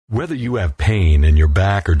Whether you have pain in your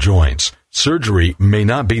back or joints, surgery may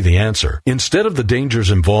not be the answer. Instead of the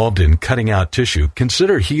dangers involved in cutting out tissue,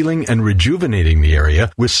 consider healing and rejuvenating the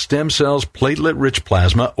area with stem cells, platelet-rich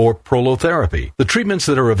plasma, or prolotherapy. The treatments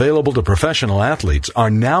that are available to professional athletes are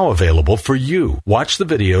now available for you. Watch the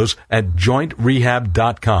videos at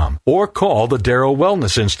jointrehab.com or call the Darrow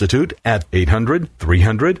Wellness Institute at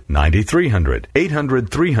 800-300-9300.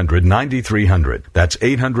 800-300-9300. That's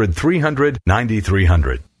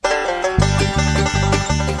 800-300-9300.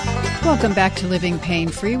 Welcome back to Living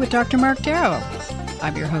Pain-Free with Dr. Mark Darrow.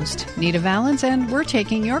 I'm your host, Nita Valens, and we're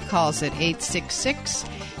taking your calls at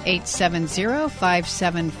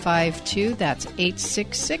 866-870-5752. That's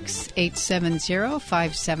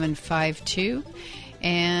 866-870-5752.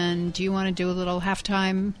 And do you want to do a little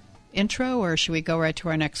halftime intro, or should we go right to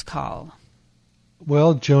our next call?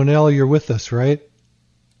 Well, Jonelle, you're with us, right?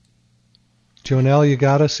 Jonelle, you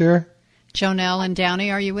got us here? Jonelle and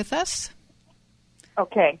Downey, are you with us?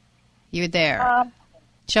 Okay. You there?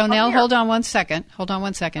 Jonelle, hold on one second. Go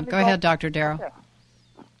ahead, Dr. Darrow. Okay.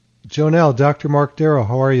 Jonelle, Dr. Mark Darrow,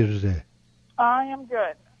 how are you today? I am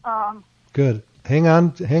good. Good. Hang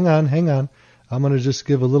on. I'm going to just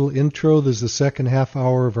give a little intro. This is the second half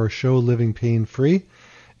hour of our show, Living Pain-Free,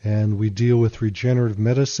 and we deal with regenerative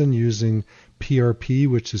medicine using PRP,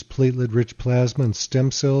 which is platelet-rich plasma and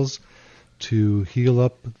stem cells, to heal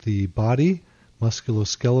up the body,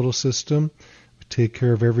 musculoskeletal system. We take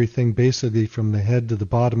care of everything basically from the head to the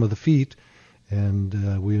bottom of the feet,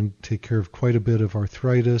 and we take care of quite a bit of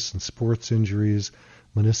arthritis and sports injuries,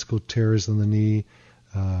 meniscal tears in the knee,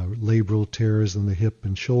 labral tears in the hip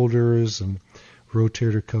and shoulders, and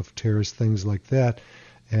rotator cuff tears, things like that,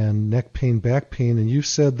 and neck pain, back pain. And you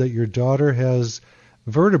said that your daughter has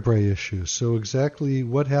vertebrae issues. So exactly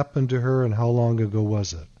what happened to her and how long ago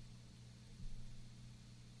was it?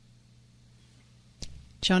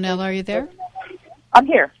 Jonelle, are you there? I'm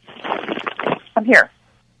here.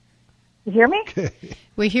 You hear me? Okay.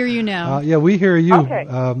 We hear you now. Yeah, we hear you. Okay.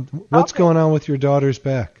 What's going on with your daughter's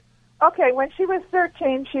back? Okay, when she was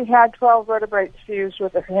 13, she had 12 vertebrae fused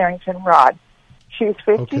with a Harrington rod. She's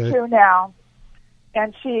 52 now,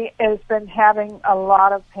 and she has been having a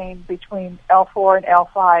lot of pain between L4 and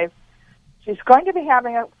L5. She's going to be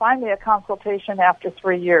having finally a consultation after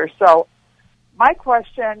 3 years. So my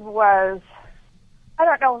question was, I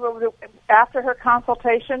don't know, after her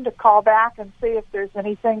consultation to call back and see if there's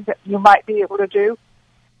anything that you might be able to do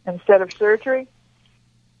instead of surgery.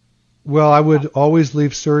 Well, I would always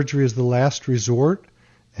leave surgery as the last resort.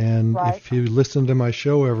 And Right. if you listen to my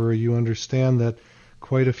show ever, you understand that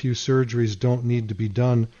quite a few surgeries don't need to be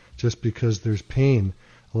done just because there's pain.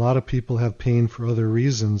 A lot of people have pain for other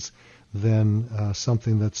reasons than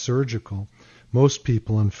something that's surgical. Most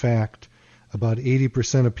people, in fact, about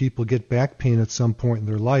 80% of people get back pain at some point in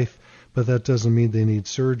their life, but that doesn't mean they need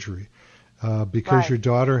surgery. Because Right. your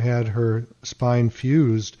daughter had her spine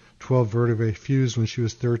fused, 12 vertebrae fused when she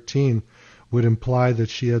was 13, would imply that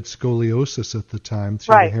she had scoliosis at the time.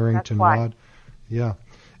 She had a Harrington that's why. rod. Yeah.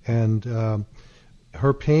 And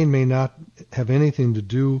her pain may not have anything to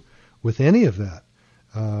do with any of that.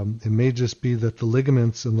 It may just be that the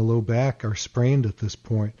ligaments in the low back are sprained at this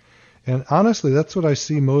point. And honestly, that's what I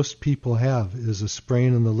see most people have, is a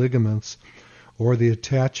sprain in the ligaments or the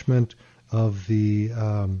attachment of the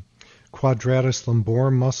quadratus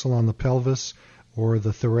lumborum muscle on the pelvis or the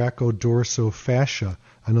thoracodorsofascia.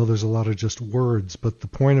 I know there's a lot of just words, but the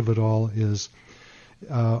point of it all is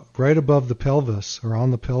right above the pelvis or on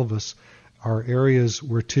the pelvis are areas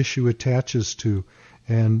where tissue attaches to,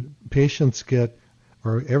 and patients get,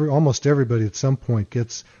 or almost everybody at some point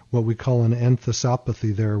gets what we call an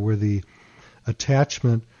enthesopathy there, where the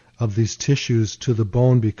attachment of these tissues to the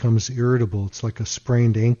bone becomes irritable. It's like a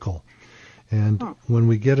sprained ankle. And when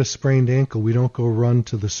we get a sprained ankle, we don't go run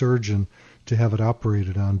to the surgeon to have it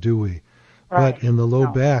operated on, do we? Right. But in the low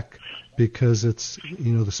back, because it's,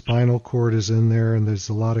 the spinal cord is in there and there's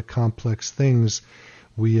a lot of complex things,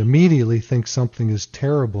 we immediately think something is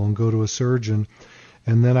terrible and go to a surgeon.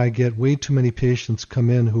 And then I get way too many patients come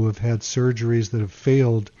in who have had surgeries that have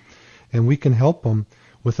failed, and we can help them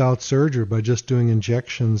without surgery by just doing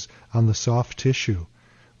injections on the soft tissue,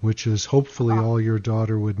 which is hopefully all your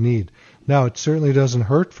daughter would need. Now, it certainly doesn't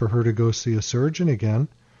hurt for her to go see a surgeon again,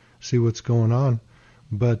 see what's going on.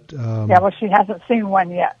 But Yeah, well, she hasn't seen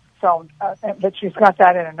one yet, so but she's got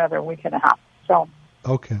that in another week and a half. So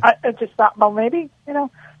okay. I just thought, well, maybe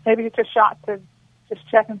it's a shot to just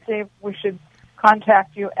check and see if we should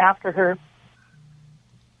contact you after her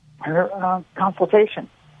consultation.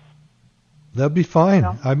 That'd be fine.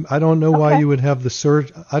 I don't know why Okay. you would have the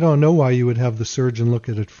surgeon. I don't know why you would have the surgeon look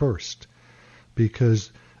at it first,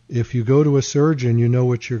 because if you go to a surgeon, you know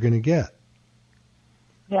what you're going to get.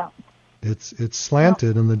 Yeah. It's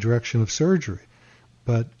slanted in the direction of surgery.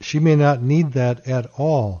 But she may not need that at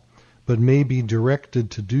all, but may be directed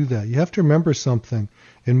to do that. You have to remember something.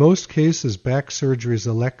 In most cases, back surgery is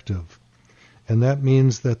elective, and that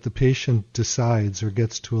means that the patient decides or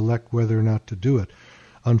gets to elect whether or not to do it.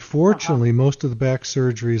 Unfortunately, most of the back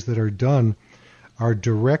surgeries that are done are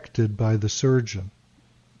directed by the surgeon.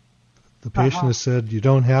 The patient has said, you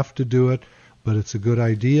don't have to do it, but it's a good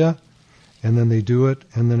idea, and then they do it,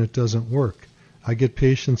 and then it doesn't work. I get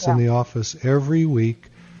patients in the office every week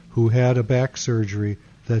who had a back surgery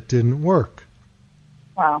that didn't work.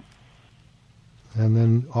 Wow. And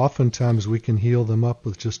then oftentimes we can heal them up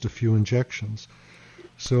with just a few injections.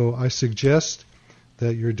 So I suggest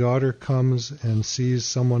that your daughter comes and sees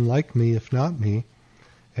someone like me, if not me,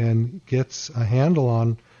 and gets a handle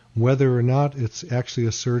on whether or not it's actually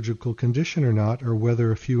a surgical condition or not, or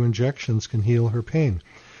whether a few injections can heal her pain.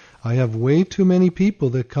 I have way too many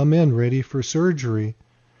people that come in ready for surgery,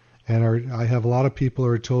 and I have a lot of people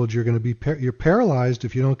who are told you're going to be you're paralyzed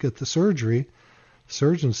if you don't get the surgery. The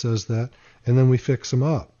surgeon says that, and then we fix them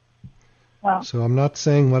up. Wow. So I'm not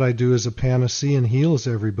saying what I do is a panacea and heals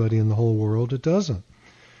everybody in the whole world. It doesn't.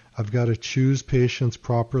 I've got to choose patients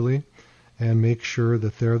properly and make sure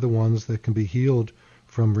that they're the ones that can be healed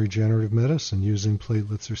from regenerative medicine using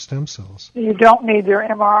platelets or stem cells. You don't need your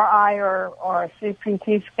MRI or a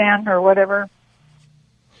CPT scan or whatever?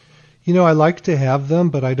 You know, I like to have them,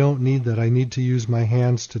 but I don't need that. I need to use my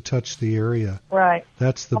hands to touch the area. Right.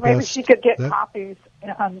 That's the maybe best. Maybe she could get copies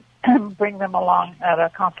and bring them along at a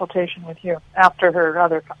consultation with you after her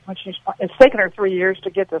other. It's taken her 3 years to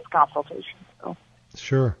get this consultation. So.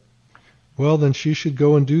 Sure. Well, then she should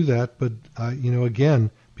go and do that, but,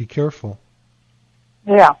 again, be careful.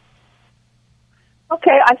 Yeah.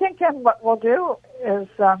 Okay, I think then what we'll do is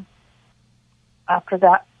after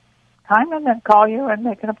that time and then call you and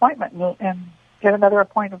make an appointment and get another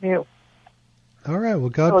point of view. All right. Well,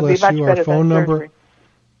 God bless you.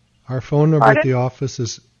 Our phone number at the office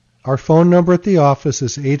is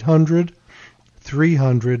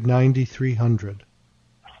 800-300-9300.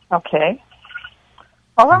 Okay.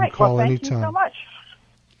 All right. Call well, thank anytime. you so much.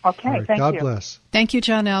 Okay, right. thank God you. God bless. Thank you,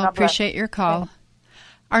 Janelle. Appreciate your call. Okay.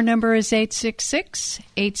 Our number is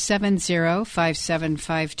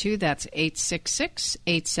 866-870-5752. That's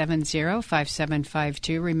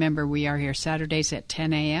 866-870-5752. Remember, we are here Saturdays at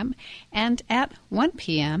 10 a.m. and at 1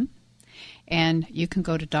 p.m. And you can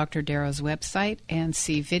go to Dr. Darrow's website and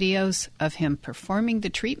see videos of him performing the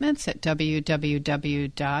treatments at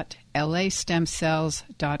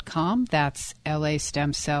www.lastemcells.com. That's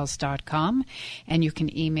lastemcells.com. And you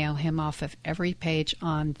can email him off of every page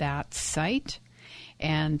on that site.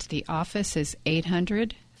 And the office is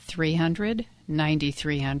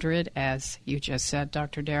 800-300-9300, as you just said,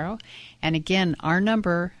 Dr. Darrow. And again, our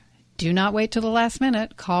number, do not wait till the last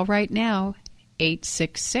minute. Call right now,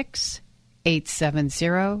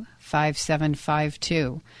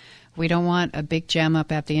 866-870-5752. We don't want a big jam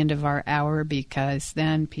up at the end of our hour because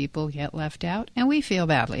then people get left out, and we feel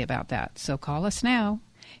badly about that. So call us now,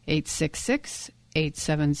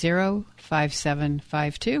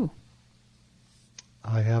 866-870-5752.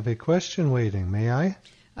 I have a question waiting. May I?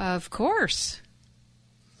 Of course.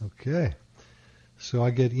 Okay. So I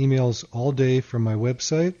get emails all day from my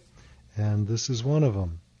website, and this is one of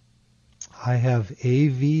them. I have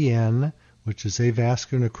AVN, which is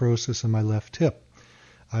avascular necrosis in my left hip.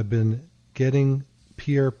 I've been getting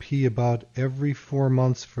PRP about every 4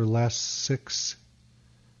 months for the last 6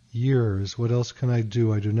 years. What else can I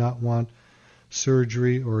do? I do not want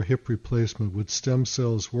surgery or hip replacement. Would stem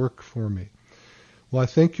cells work for me? Well, I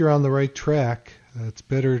think you're on the right track. It's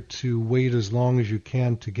better to wait as long as you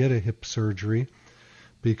can to get a hip surgery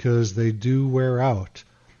because they do wear out,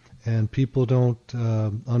 and people don't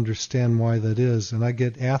understand why that is. And I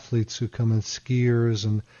get athletes who come in, skiers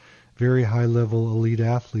and very high-level elite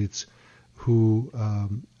athletes who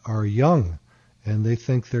are young, and they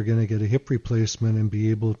think they're going to get a hip replacement and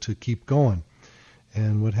be able to keep going.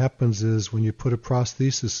 And what happens is when you put a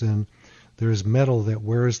prosthesis in, there's metal that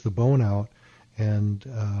wears the bone out, and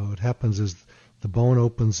what happens is the bone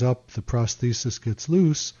opens up, the prosthesis gets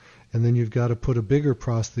loose, and then you've got to put a bigger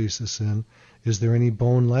prosthesis in. Is there any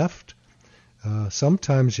bone left?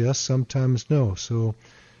 Sometimes yes, sometimes no. So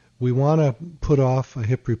we want to put off a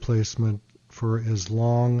hip replacement for as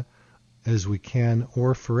long as we can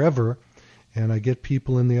or forever. And I get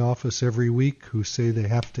people in the office every week who say they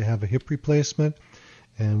have to have a hip replacement,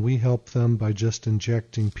 and we help them by just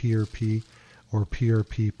injecting PRP or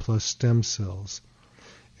PRP plus stem cells.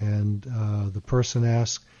 And the person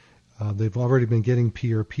asks, They've already been getting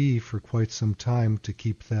PRP for quite some time to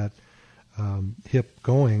keep that hip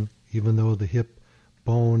going, even though the hip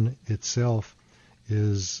bone itself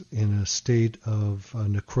is in a state of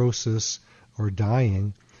necrosis or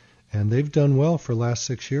dying, and they've done well for the last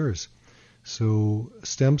 6 years. So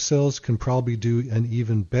stem cells can probably do an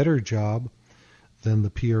even better job than the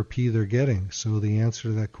PRP they're getting. So the answer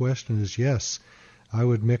to that question is yes. I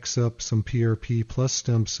would mix up some PRP plus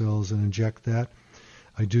stem cells and inject that.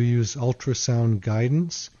 I do use ultrasound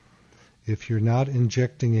guidance. If you're not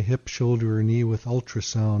injecting a hip, shoulder, or knee with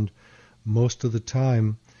ultrasound, most of the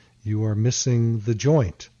time you are missing the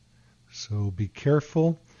joint. So be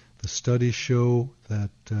careful. The studies show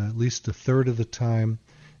that at least a third of the time,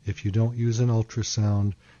 if you don't use an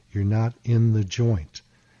ultrasound, you're not in the joint.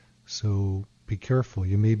 So be careful.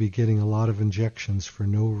 You may be getting a lot of injections for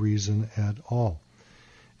no reason at all.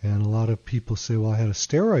 And a lot of people say, well, I had a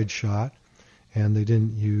steroid shot and they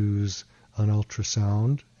didn't use an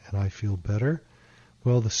ultrasound and I feel better.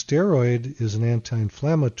 Well, the steroid is an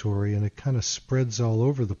anti-inflammatory and it kind of spreads all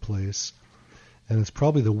over the place. And it's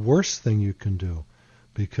probably the worst thing you can do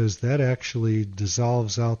because that actually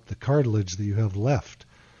dissolves out the cartilage that you have left.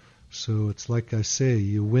 So it's like I say,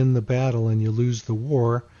 you win the battle and you lose the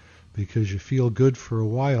war because you feel good for a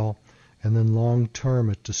while, and then long term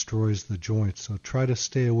it destroys the joint. So try to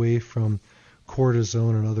stay away from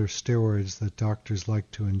cortisone and other steroids that doctors like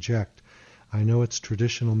to inject. I know it's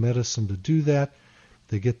traditional medicine to do that.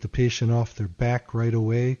 They get the patient off their back right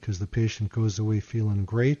away because the patient goes away feeling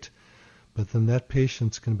great, but then that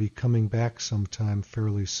patient's going to be coming back sometime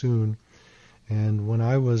fairly soon. And when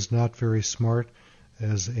I was not very smart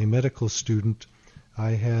as a medical student,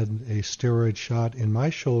 I had a steroid shot in my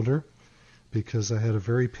shoulder because I had a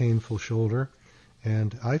very painful shoulder,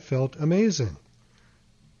 and I felt amazing.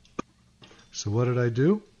 So what did I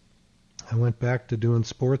do? I went back to doing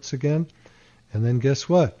sports again, and then guess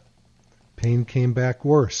what? Pain came back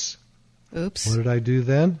worse. Oops. What did I do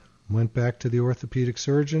then? Went back to the orthopedic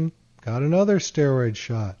surgeon, got another steroid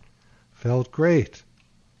shot. Felt great.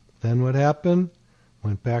 Then what happened?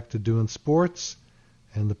 Went back to doing sports,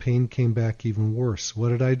 and the pain came back even worse. What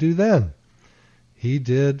did I do then? He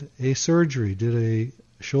did a surgery, did a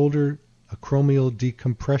shoulder acromial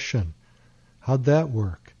decompression. How'd that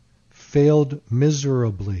work? Failed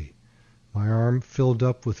miserably. My arm filled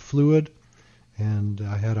up with fluid, and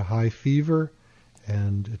I had a high fever,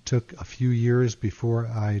 and it took a few years before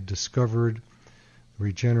I discovered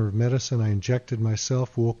regenerative medicine. I injected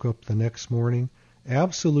myself, woke up the next morning,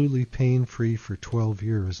 absolutely pain-free for 12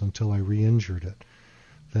 years until I re-injured it.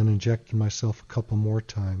 Then injected myself a couple more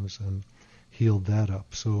times and healed that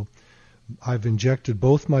up. So I've injected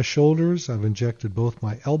both my shoulders, I've injected both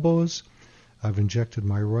my elbows, I've injected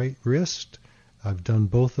my right wrist, I've done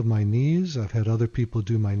both of my knees, I've had other people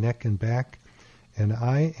do my neck and back, and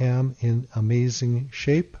I am in amazing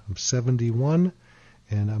shape. I'm 71,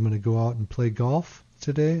 and I'm going to go out and play golf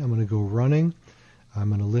today. I'm going to go running. I'm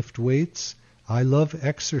going to lift weights. I love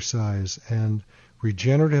exercise, and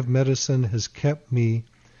regenerative medicine has kept me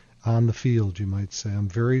on the field, you might say. I'm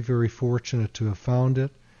very, very fortunate to have found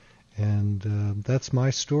it, and that's my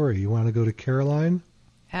story. You want to go to Caroline?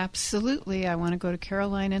 Absolutely. I want to go to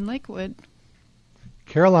Caroline in Lakewood.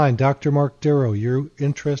 Caroline, Dr. Mark Darrow, you're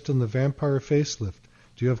interested in the vampire facelift.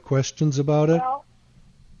 Do you have questions about it? Well,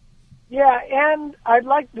 yeah, and I'd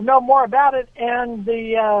like to know more about it, and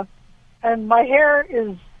and my hair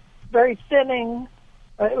is very thinning.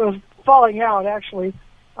 It was falling out, actually,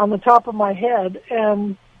 on the top of my head,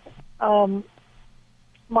 and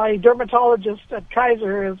my dermatologist at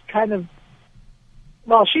Kaiser is kind of,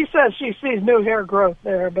 well, she says she sees new hair growth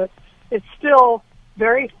there, but it's still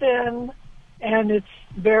very thin, and it's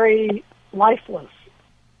very lifeless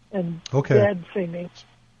and dead seeming.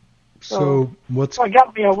 So I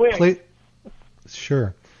got me a wig.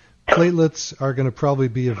 Sure. Platelets are going to probably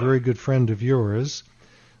be a very good friend of yours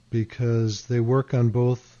because they work on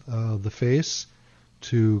both the face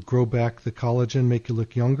to grow back the collagen, make you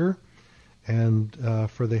look younger. And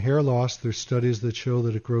for the hair loss, there's studies that show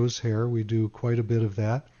that it grows hair. We do quite a bit of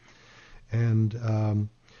that. And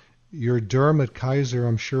your derm at Kaiser,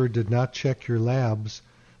 I'm sure, did not check your labs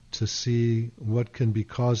to see what can be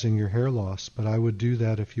causing your hair loss, but I would do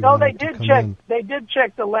that if you wanted to come in. They did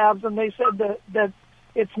check the labs, and they said that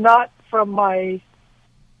it's not from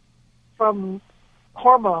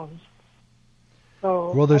hormones.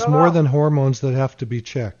 So, well, there's more than hormones that have to be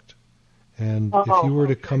checked. And if you were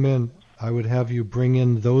to come in, I would have you bring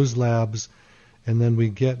in those labs, and then we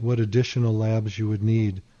get what additional labs you would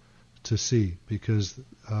need to see. Because,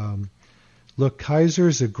 look,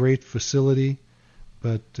 Kaiser's a great facility,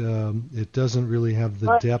 but it doesn't really have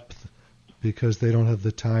the depth because they don't have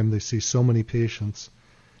the time. They see so many patients,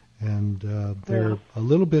 and they're a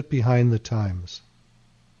little bit behind the times.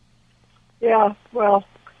 Yeah, well,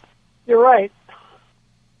 you're right.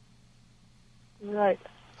 You're right.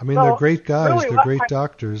 I mean, So, they're great guys. really, They're great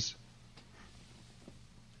doctors.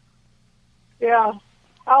 Yeah.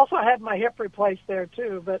 I also had my hip replaced there,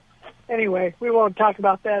 too. But anyway, we won't talk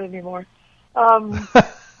about that anymore. I'm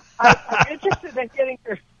interested in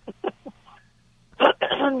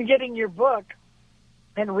getting your book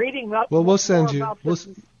and reading up. Well, we'll send you.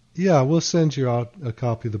 We'll send you out a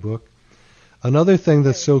copy of the book. Another thing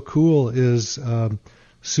that's so cool is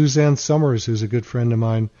Suzanne Summers, who's a good friend of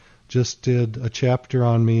mine, just did a chapter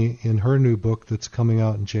on me in her new book that's coming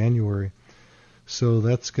out in January. So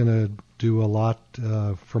that's going to do a lot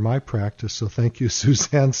for my practice. So thank you,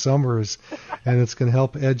 Suzanne Summers. And it's going to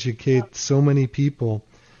help educate so many people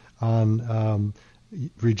on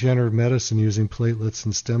regenerative medicine using platelets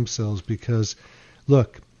and stem cells, because,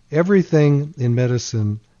 look, everything in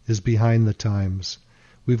medicine is behind the times.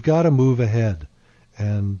 We've got to move ahead.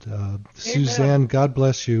 And Suzanne, God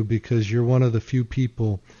bless you, because you're one of the few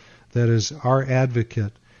people that is our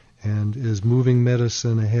advocate and is moving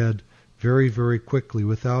medicine ahead very, very quickly.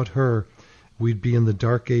 Without her, we'd be in the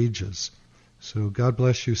dark ages. So God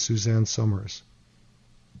bless you, Suzanne Summers.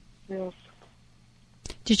 Yes.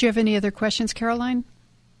 Did you have any other questions, Caroline?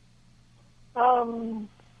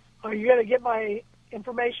 Are you going to get my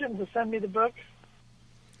information to send me the book?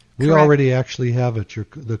 We Correct. already actually have it.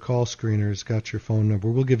 The call screener's got your phone number.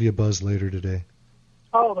 We'll give you a buzz later today.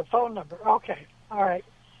 Oh, the phone number. Okay. All right.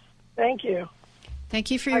 Thank you.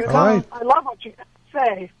 Thank you for your All call. right. I love what you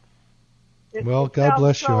say. Well, It God sounds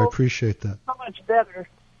bless you. I so appreciate that. much better.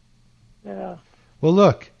 Yeah. Well,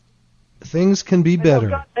 look, things can be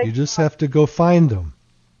better. You just have to go find them.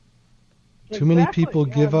 Too many Exactly. people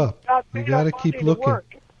give up. You got to keep looking.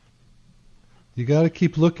 You got to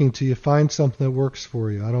keep looking till you find something that works for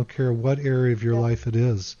you. I don't care what area of your life it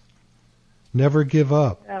is. Never give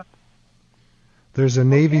up. Yeah. There's a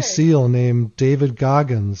Navy SEAL named David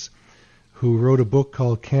Goggins who wrote a book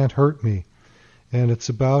called Can't Hurt Me. And it's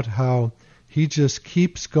about how he just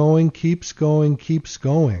keeps going.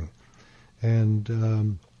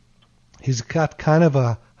 And he's got kind of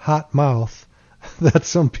a hot mouth that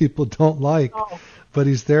some people don't like. Oh. But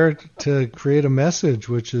he's there to create a message,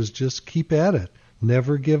 which is just keep at it.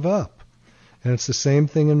 Never give up. And it's the same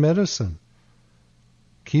thing in medicine.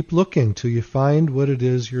 Keep looking till you find what it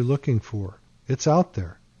is you're looking for. It's out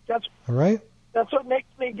there. That's All right? That's what makes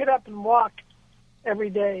me get up and walk every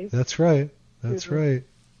day That's right. That's right.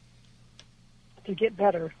 to get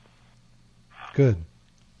better. Good.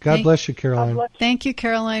 God bless you, Caroline. God bless. Thank you,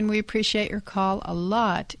 Caroline. We appreciate your call a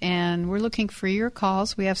lot. And we're looking for your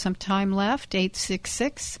calls. We have some time left.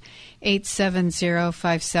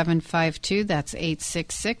 866-870-5752. That's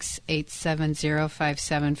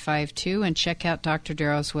 866-870-5752. And check out Dr.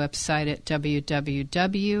 Darrow's website at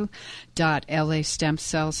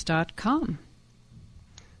www.lastemcells.com.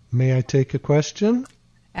 May I take a question?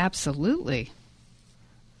 Absolutely.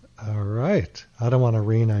 All right. I don't want to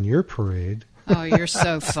rain on your parade. Oh, you're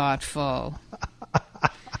so thoughtful.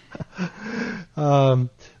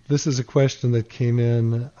 This is a question that came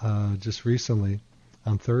in just recently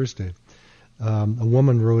on Thursday. A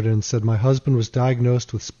woman wrote in and said, my husband was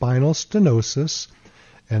diagnosed with spinal stenosis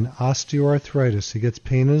and osteoarthritis. He gets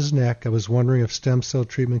pain in his neck. I was wondering if stem cell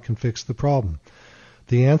treatment can fix the problem.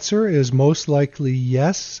 The answer is most likely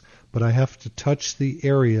yes, but I have to touch the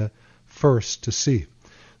area first to see.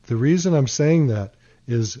 The reason I'm saying that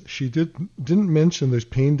is she didn't mention there's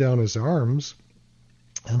pain down his arms.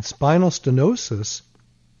 And spinal stenosis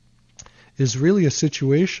is really a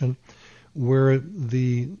situation where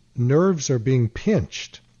the nerves are being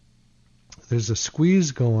pinched. There's a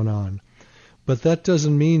squeeze going on. But that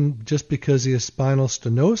doesn't mean just because he has spinal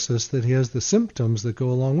stenosis that he has the symptoms that go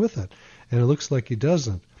along with it. And it looks like he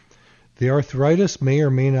doesn't. The arthritis may or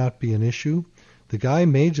may not be an issue. The guy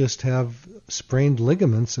may just have sprained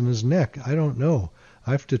ligaments in his neck. I don't know.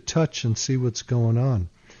 I have to touch and see what's going on.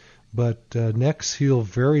 But necks heal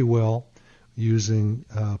very well using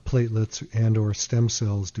platelets and or stem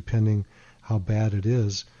cells, depending how bad it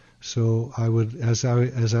is. So I would, as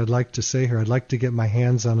I'd like to say here, I'd like to get my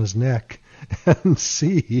hands on his neck and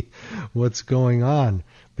see what's going on,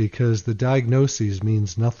 because the diagnosis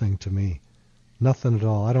means nothing to me, nothing at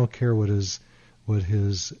all. I don't care what his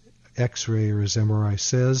X-ray or his MRI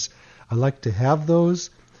says. I like to have those.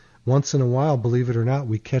 Once in a while, believe it or not,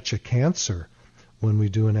 we catch a cancer when we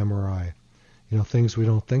do an MRI. Things we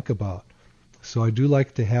don't think about. So I do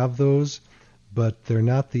like to have those, but they're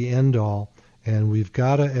not the end all. And we've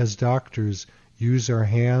got to, as doctors, use our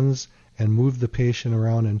hands and move the patient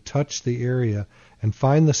around and touch the area and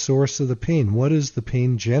find the source of the pain. What is the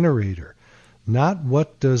pain generator? Not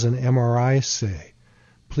what does an MRI say.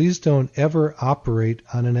 Please don't ever operate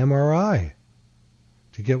on an MRI.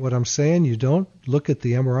 Do you get what I'm saying? You don't look at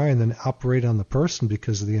the MRI and then operate on the person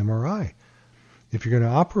because of the MRI. If you're going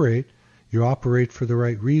to operate, you operate for the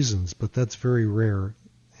right reasons, but that's very rare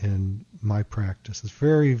in my practice. It's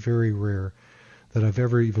very, very rare that I've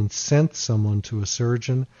ever even sent someone to a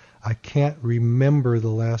surgeon. I can't remember the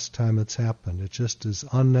last time it's happened. It just is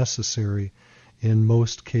unnecessary in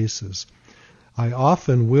most cases. I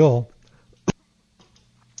often will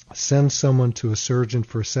send someone to a surgeon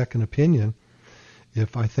for a second opinion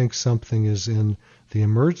if I think something is in the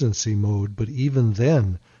emergency mode, but even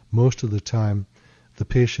then, most of the time, the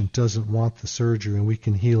patient doesn't want the surgery and we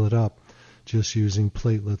can heal it up just using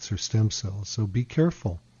platelets or stem cells. So be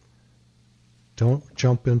careful. Don't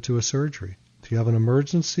jump into a surgery. If you have an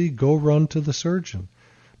emergency, go run to the surgeon.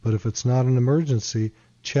 But if it's not an emergency,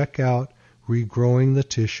 check out regrowing the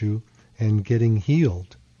tissue and getting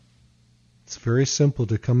healed. It's very simple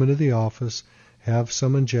to come into the office, have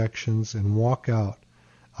some injections, and walk out.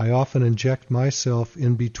 I often inject myself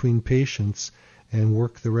in between patients and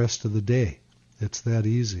work the rest of the day. It's that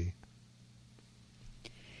easy.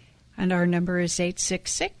 And our number is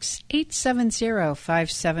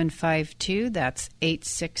 866-870-5752. That's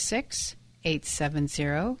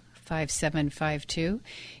 866-870-5752.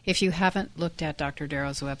 If you haven't looked at Dr.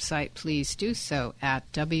 Darrow's website, please do so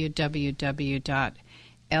at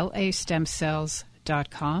www.lastemcells.com.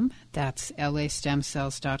 That's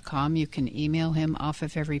lastemcells.com. You can email him off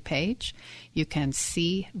of every page. You can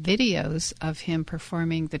see videos of him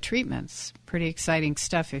performing the treatments. Pretty exciting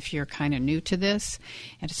stuff if you're kind of new to this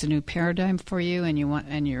and it's a new paradigm for you and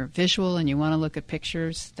you're visual and you want to look at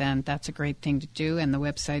pictures, then that's a great thing to do. And the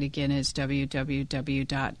website again is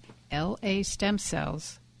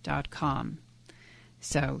www.lastemcells.com.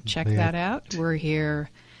 So check that out. We're here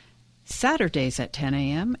Saturdays at 10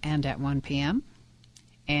 a.m. and at 1 p.m.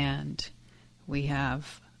 And we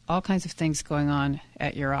have all kinds of things going on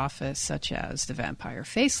at your office, such as the Vampire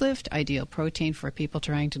Facelift, Ideal Protein for people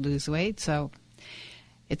trying to lose weight. So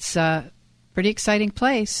it's a pretty exciting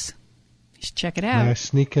place. You should check it out. May I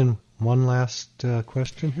sneak in one last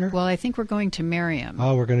question here? Well, I think we're going to Miriam.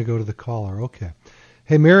 Oh, we're going to go to the caller. Okay.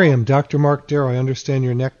 Hey, Miriam, Dr. Mark Darrow, I understand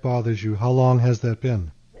your neck bothers you. How long has that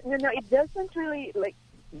been? No, it doesn't really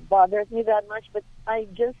bothers me that much, but I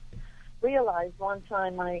just realized one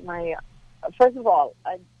time my first of all,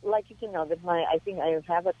 I'd like you to know that I think I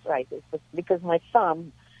have arthritis because my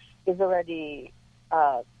thumb is already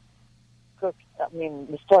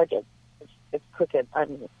distorted. It's crooked.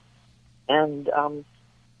 And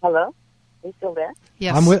hello? Are you still there?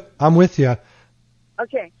 Yes. I'm with you.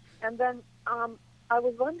 Okay. And then I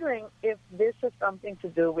was wondering if this has something to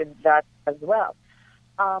do with that as well.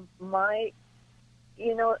 On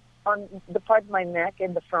the part of my neck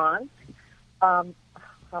in the front,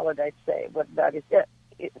 how would I say what that is?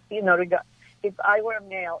 If I were a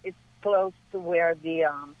male, it's close to where the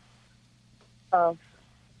the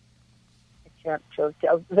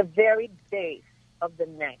very base of the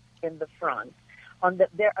neck in the front.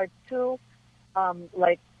 There are two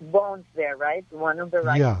bones there, right? One on the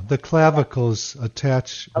right. Yeah, the clavicles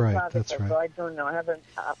attach. Right, clavicle, that's right. So I don't know. I haven't.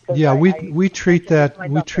 We treat that.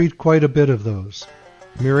 We treat quite a bit of those.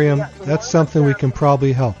 Miriam, that's something we can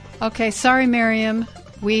probably help. Okay, sorry, Miriam.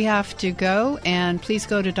 We have to go, and please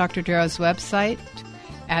go to Dr. Darrow's website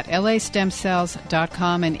at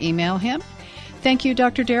lastemcells.com and email him. Thank you,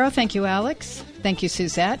 Dr. Darrow. Thank you, Alex. Thank you,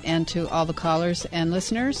 Suzette, and to all the callers and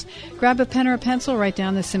listeners. Grab a pen or a pencil, write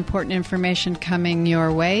down this important information coming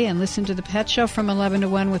your way, and listen to The Pet Show from 11 to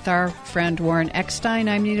 1 with our friend Warren Eckstein.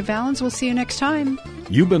 I'm Nita Valens. We'll see you next time.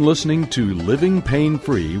 You've been listening to Living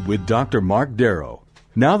Pain-Free with Dr. Mark Darrow.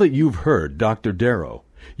 Now that you've heard Dr. Darrow,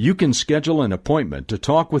 you can schedule an appointment to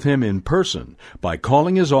talk with him in person by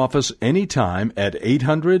calling his office anytime at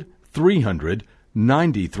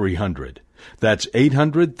 800-300-9300. That's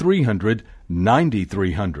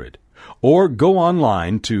 800-300-9300. Or go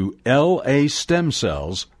online to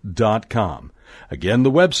lastemcells.com. Again,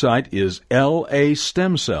 the website is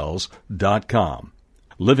lastemcells.com.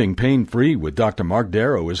 Living Pain-Free with Dr. Mark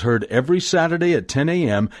Darrow is heard every Saturday at 10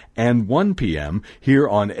 a.m. and 1 p.m. here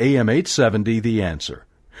on AM 870 The Answer.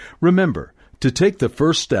 Remember, to take the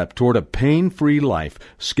first step toward a pain-free life,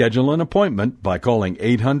 schedule an appointment by calling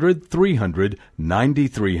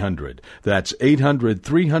 800-300-9300. That's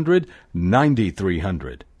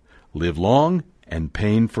 800-300-9300. Live long and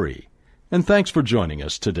pain-free. And thanks for joining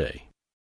us today.